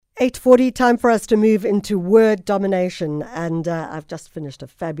8:40, time for us to move into word domination. And I've just finished a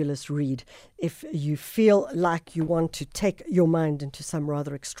fabulous read. If you feel like you want to take your mind into some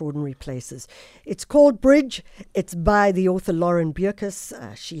rather extraordinary places. It's called Bridge. It's by the author Lauren Beukes.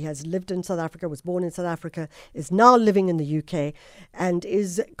 She has lived in South Africa, was born in South Africa, is now living in the UK, and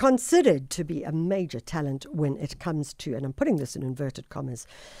is considered to be a major talent when it comes to, and I'm putting this in inverted commas.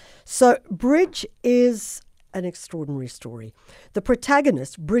 So Bridge is an extraordinary story. The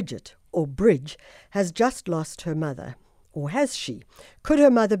protagonist, Bridget, or Bridge, has just lost her mother. Or has she? Could her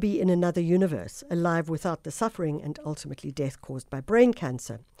mother be in another universe, alive without the suffering and ultimately death caused by brain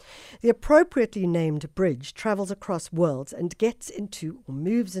cancer? The appropriately named Bridge travels across worlds and gets into or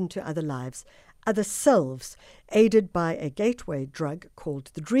moves into other lives, other selves, aided by a gateway drug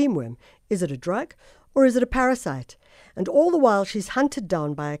called the dreamworm. Is it a drug? Or is it a parasite? And all the while she's hunted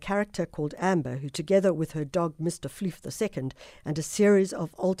down by a character called Amber, who together with her dog Mr. Floof II and a series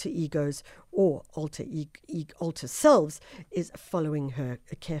of alter egos or alter selves is following her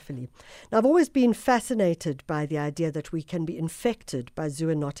carefully. Now, I've always been fascinated by the idea that we can be infected by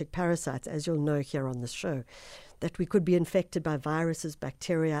zoonotic parasites, as you'll know here on this show, that we could be infected by viruses,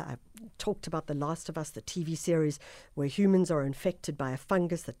 bacteria. I've talked about The Last of Us, the TV series, where humans are infected by a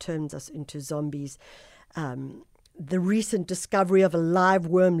fungus that turns us into zombies. The recent discovery of a live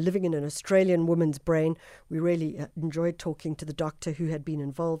worm living in an Australian woman's brain. We really enjoyed talking to the doctor who had been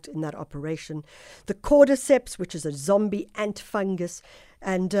involved in that operation. The cordyceps, which is a zombie ant fungus.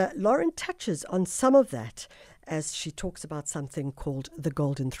 And Lauren touches on some of that as she talks about something called the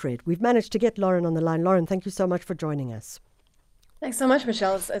golden thread. We've managed to get Lauren on the line. Lauren, thank you so much for joining us. Thanks so much,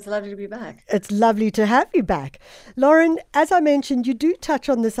 Michelle. It's lovely to be back. It's lovely to have you back. Lauren, as I mentioned, you do touch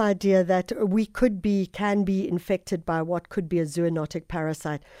on this idea that we can be infected by what could be a zoonotic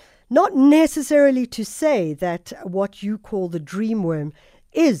parasite. Not necessarily to say that what you call the dreamworm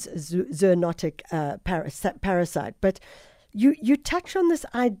is a zoonotic parasite, but you touch on this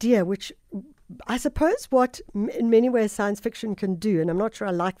idea, which I suppose what in many ways science fiction can do, and I'm not sure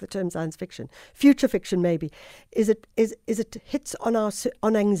I like the term science fiction, future fiction maybe, is it hits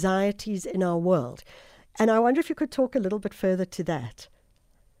on anxieties in our world. And I wonder if you could talk a little bit further to that.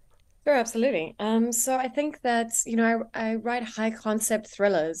 Sure, absolutely. So I think that, I write high concept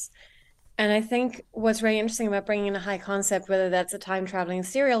thrillers. And I think what's really interesting about bringing in a high concept, whether that's a time traveling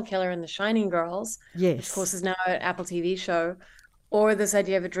serial killer in The Shining Girls, yes, which of course is now an Apple TV show, or this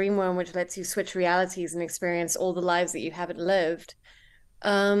idea of a dreamworm, which lets you switch realities and experience all the lives that you haven't lived,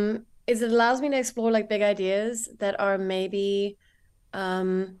 is it allows me to explore like big ideas that are maybe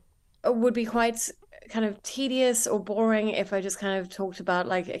would be quite kind of tedious or boring if I just kind of talked about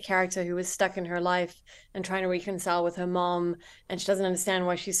like a character who was stuck in her life and trying to reconcile with her mom, and she doesn't understand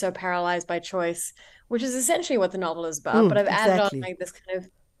why she's so paralyzed by choice, which is essentially what the novel is about. But I've added on like this kind of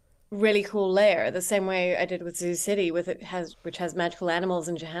really cool layer, the same way I did with Zoo City, which has magical animals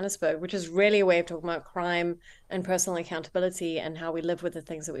in Johannesburg, which is really a way of talking about crime and personal accountability and how we live with the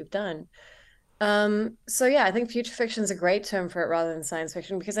things that we've done. So yeah, I think future fiction is a great term for it rather than science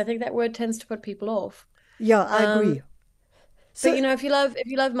fiction, because I think that word tends to put people off. Yeah, I agree. So if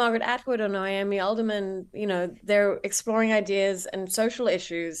you love Margaret Atwood or Naomi Alderman, they're exploring ideas and social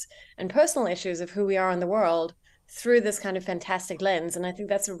issues and personal issues of who we are in the world through this kind of fantastic lens. And I think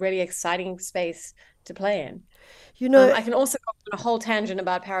that's a really exciting space to play in. I can also go on a whole tangent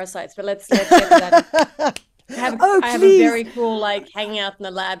about parasites, but let's get to that. I have a very cool, like, hanging out in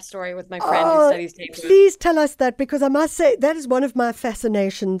the lab story with my friend who studies tapeworm. Please tell us that, because I must say that is one of my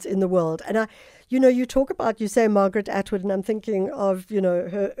fascinations in the world. And you say Margaret Atwood, and I'm thinking of,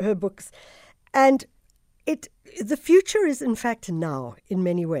 her books. And the future is in fact now in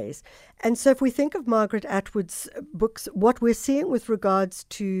many ways. And so if we think of Margaret Atwood's books, what we're seeing with regards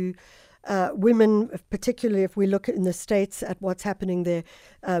to women, particularly if we look in the States at what's happening there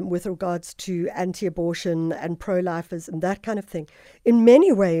with regards to anti-abortion and pro-lifers and that kind of thing, in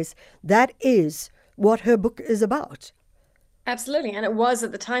many ways, that is what her book is about. Absolutely. And it was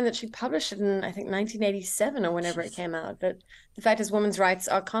at the time that she published it in, I think, 1987 or whenever it came out, that the fact is women's rights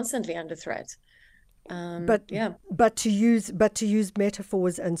are constantly under threat. But to use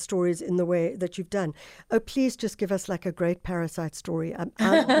metaphors and stories in the way that you've done. Oh, please just give us like a great parasite story.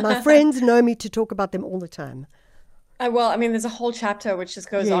 My friends know me to talk about them all the time. There's a whole chapter which just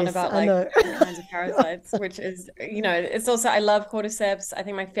goes on about like all kinds of parasites, which is, it's also, I love cordyceps. I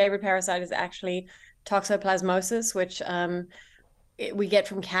think my favorite parasite is actually toxoplasmosis, which we get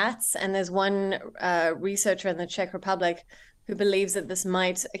from cats. And there's one researcher in the Czech Republic who believes that this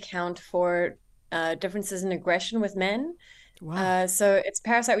might account for differences in aggression with men. Wow. So it's a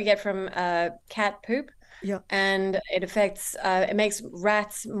parasite we get from cat poop. Yeah. and it makes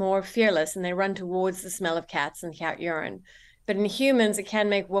rats more fearless and they run towards the smell of cats and cat urine. But in humans, it can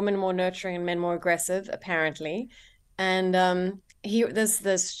make women more nurturing and men more aggressive, apparently. And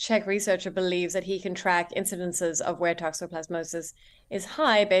this Czech researcher believes that he can track incidences of where toxoplasmosis is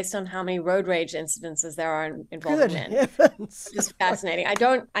high based on how many road rage incidences there are Good involving men. heavens. Just fascinating.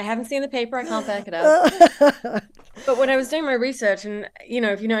 I haven't seen the paper. I can't back it up. But when I was doing my research, and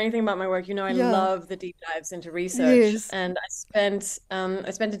if you know anything about my work, I Yeah. love the deep dives into research. Yes. And I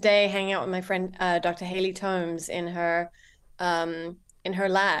spent a day hanging out with my friend Dr. Haley Tomes in her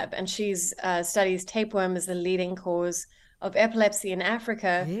lab, and she's studies tapeworm as the leading cause of epilepsy in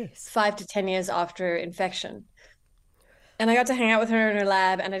Africa Yes. 5 to 10 years after infection. And I got to hang out with her in her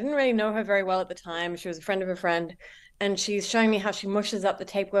lab, and I didn't really know her very well at the time. She was a friend of a friend, and she's showing me how she mushes up the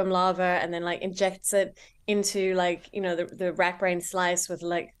tapeworm larva and then like injects it into like the rat brain slice with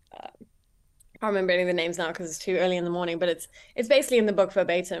like I can't remember any of the names now because it's too early in the morning, but it's basically in the book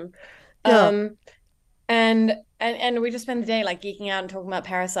verbatim. Yeah. Um, and we just spend the day like geeking out and talking about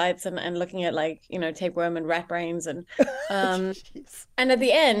parasites and looking at like tapeworm and rat brains um Jeez. and at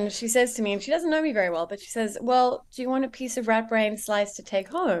the end, she says to me, and she doesn't know me very well, but she says, "Well, do you want a piece of rat brain slice to take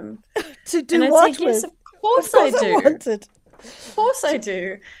home?" To And do I'd say, what "Yes, with? of Of course I course I do. want it. Of course I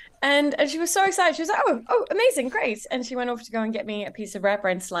do." And she was so excited. She was like, "Oh, amazing, great!" And she went off to go and get me a piece of rat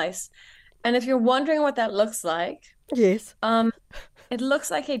brain slice. And if you're wondering what that looks like, Yes. um, it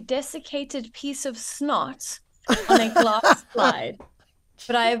looks like a desiccated piece of snot on a glass slide.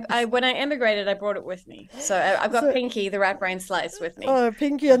 But I Jeez. when I immigrated, I brought it with me. So I've got So, Pinky, the rat brain slice, with me. oh,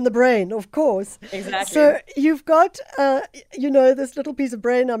 Pinky and the brain, of course. Exactly. So you've got, this little piece of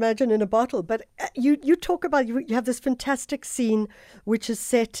brain, I imagine, in a bottle. But you talk about you have this fantastic scene, which is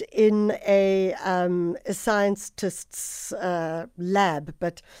set in a scientist's lab,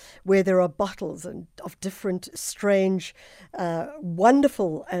 but where there are bottles and of different strange,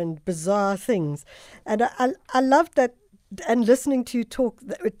 wonderful and bizarre things, and I love that. And listening to you talk,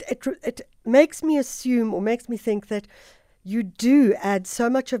 it makes me assume or makes me think that you do add so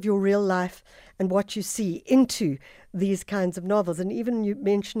much of your real life and what you see into these kinds of novels. And even you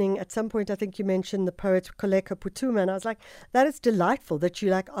mentioning at some point, I think you mentioned the poet Koleka Putuma, and I was like, that is delightful that you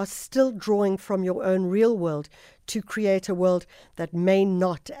like are still drawing from your own real world to create a world that may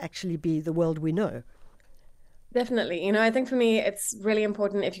not actually be the world we know. Definitely. I think for me, it's really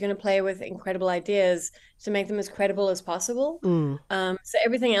important if you're going to play with incredible ideas to make them as credible as possible. Mm, So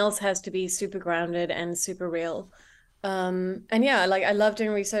everything else has to be super grounded and super real. And yeah, like I love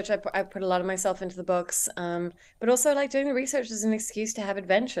doing research. I put a lot of myself into the books. But also like doing the research is an excuse to have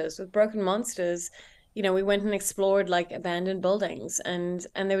adventures with Broken Monsters. We went and explored like abandoned buildings and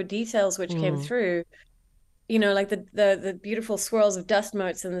there were details which came mm. through like the beautiful swirls of dust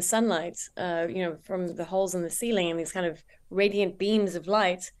motes in the sunlight, from the holes in the ceiling and these kind of radiant beams of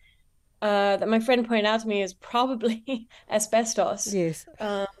light, that my friend pointed out to me is probably asbestos. Yes,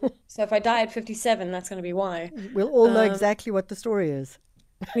 Um, so if I die at 57, that's going to be why. we'll all know Um, exactly what the story is.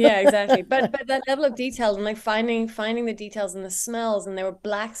 yeah, exactly. But that level of detail and like finding the details and the smells, and there were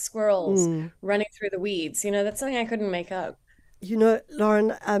black squirrels Mm. running through the weeds. That's something I couldn't make up.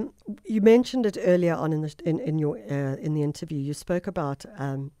 Lauren, you mentioned it earlier on in your in the interview. You spoke about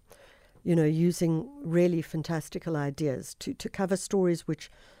using really fantastical ideas to cover stories which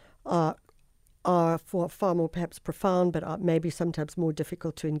are for far more perhaps profound, but are maybe sometimes more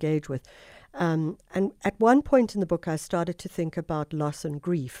difficult to engage with. And at one point in the book, I started to think about loss and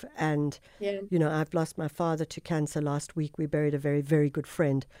grief. And Yeah, I've lost my father to cancer last week. We buried a very, very good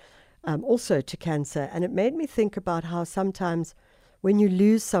friend, also to cancer. And it made me think about how sometimes when you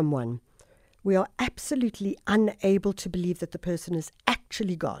lose someone, we are absolutely unable to believe that the person is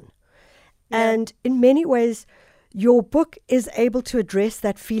actually gone. yeah. And in many ways, your book is able to address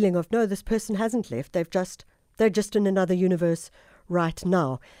that feeling of no, this person hasn't left. They're just in another universe right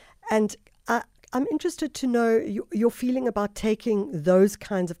now. And I'm interested to know your feeling about taking those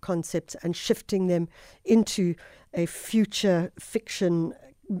kinds of concepts and shifting them into a future fiction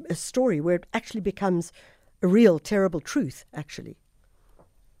story where it actually becomes a real terrible truth, actually.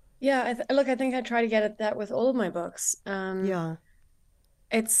 Yeah, look, I think I try to get at that with all of my books. Yeah,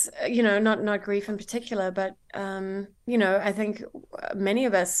 It's not grief in particular, but I think many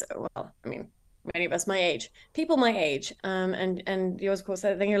of us, well, I mean, many of us my age, people my age, and yours, of course,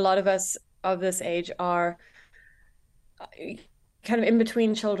 I think a lot of us of this age are kind of in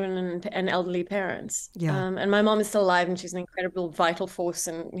between children and elderly parents. yeah. And my mom is still alive, and she's an incredible vital force,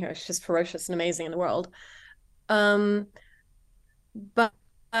 and she's just ferocious and amazing in the world. Um, but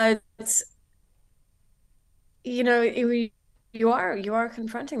you know, You are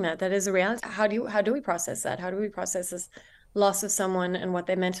confronting that. That is a reality. How do we process that? How do we process this loss of someone and what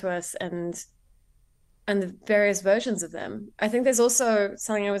they meant to us, and the various versions of them? I think there's also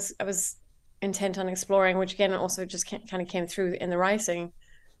something I was intent on exploring, which again also just kind of came through in the writing,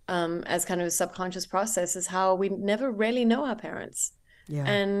 as kind of a subconscious process, is how we never really know our parents. Yeah.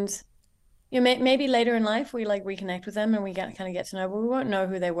 And maybe later in life we like reconnect with them and we get to know, but we won't know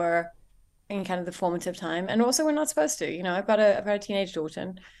who they were in kind of the formative time. And also we're not supposed to. I've got a teenage daughter,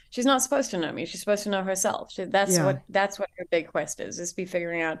 and she's not supposed to know me. She's supposed to know herself. That's Yeah. what her big quest is be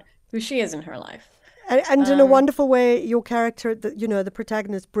figuring out who she is in her life. And in a Um, wonderful way, your character, the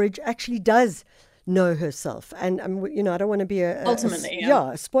protagonist, Bridge, actually does know herself. And, I don't want to be Ultimately, yeah.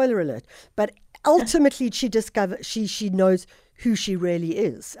 yeah, a spoiler alert. But ultimately, she knows who she really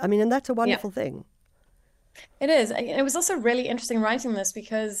is. I mean, and that's a Yeah, wonderful thing. it is. It was also really interesting writing this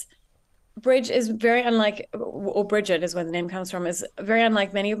because Bridge is very unlike, or Bridget is where the name comes from, is very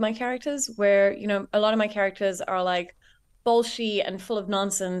unlike many of my characters, where, a lot of my characters are like bolshy and full of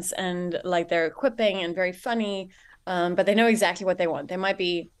nonsense and like they're quipping and very funny, but they know exactly what they want. They might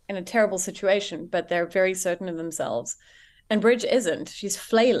be in a terrible situation, but they're very certain of themselves. And Bridge isn't. She's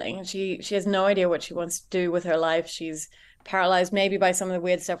flailing. She has no idea what she wants to do with her life. She's paralyzed maybe by some of the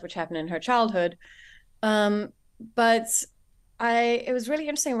weird stuff which happened in her childhood. But it was really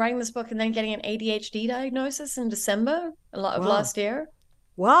interesting writing this book and then getting an ADHD diagnosis in December a lot of Wow. last year.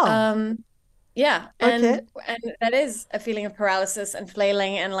 Wow. Um, yeah, Okay. and that is a feeling of paralysis and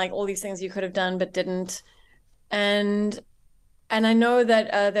flailing and like all these things you could have done but didn't. And and I know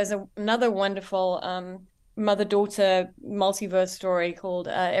that there's another wonderful mother-daughter multiverse story called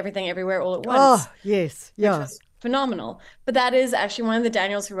Everything Everywhere All at Oh, Once, yes. which Yeah. was phenomenal. But that is actually one of the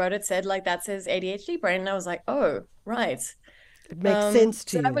Daniels who wrote it said like that's his ADHD brain, and I was like, oh, right. It makes sense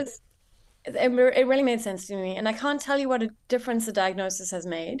to So that you. was it really made sense to me. And I can't tell you what a difference the diagnosis has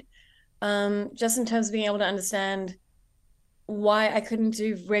made, just in terms of being able to understand why I couldn't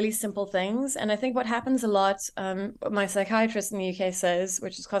do really simple things. And I think what happens a lot, my psychiatrist in the UK says,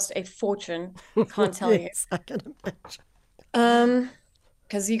 which has cost a fortune, can't tell you, Yes, I can imagine. um,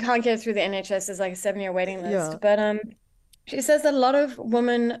 because you can't get through the NHS. There's like a 7-year waiting list. Yeah. But she says that a lot of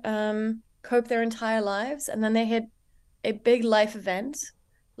women cope their entire lives and then they hit a big life event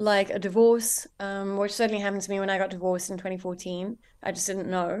like a divorce, which certainly happened to me when I got divorced in 2014. I just didn't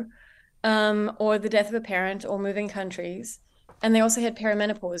know. Or the death of a parent or moving countries. And they also hit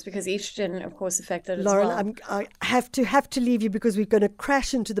perimenopause because estrogen, of course, affected as Lauren, well. I have to leave you because we're going to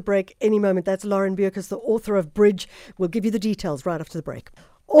crash into the break any moment. That's Lauren Beukes, the author of Bridge. We'll give you the details right after the break.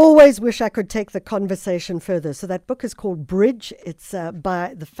 Always wish I could take the conversation further. So that book is called Bridge. It's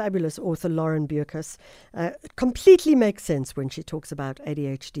by the fabulous author Lauren Beukes. It completely makes sense when she talks about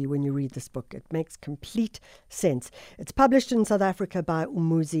ADHD when you read this book. It makes complete sense. It's published in South Africa by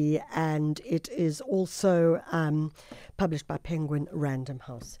Umuzi, and it is also published by Penguin Random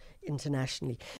House internationally.